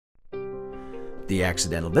The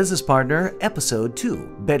Accidental Business Partner, Episode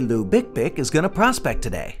 2. Bet Lou Bickbic is going to prospect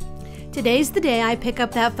today. Today's the day I pick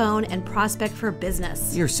up that phone and prospect for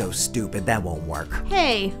business. You're so stupid, that won't work.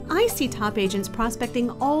 Hey, I see top agents prospecting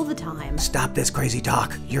all the time. Stop this crazy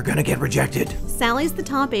talk. You're going to get rejected. Sally's the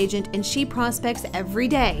top agent and she prospects every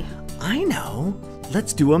day. I know.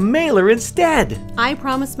 Let's do a mailer instead. I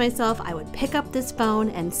promised myself I would pick up this phone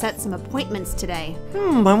and set some appointments today.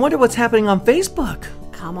 I wonder what's happening on Facebook.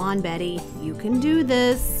 Come on, Betty. You can do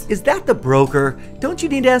this. Is that the broker? Don't you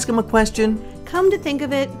need to ask him a question? Come to think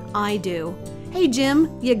of it, I do. Hey, Jim,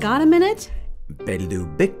 you got a minute? Betty Lou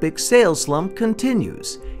Bickbic's sales slump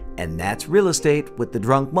continues. And that's real estate with the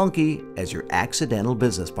drunk monkey as your accidental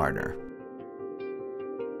business partner.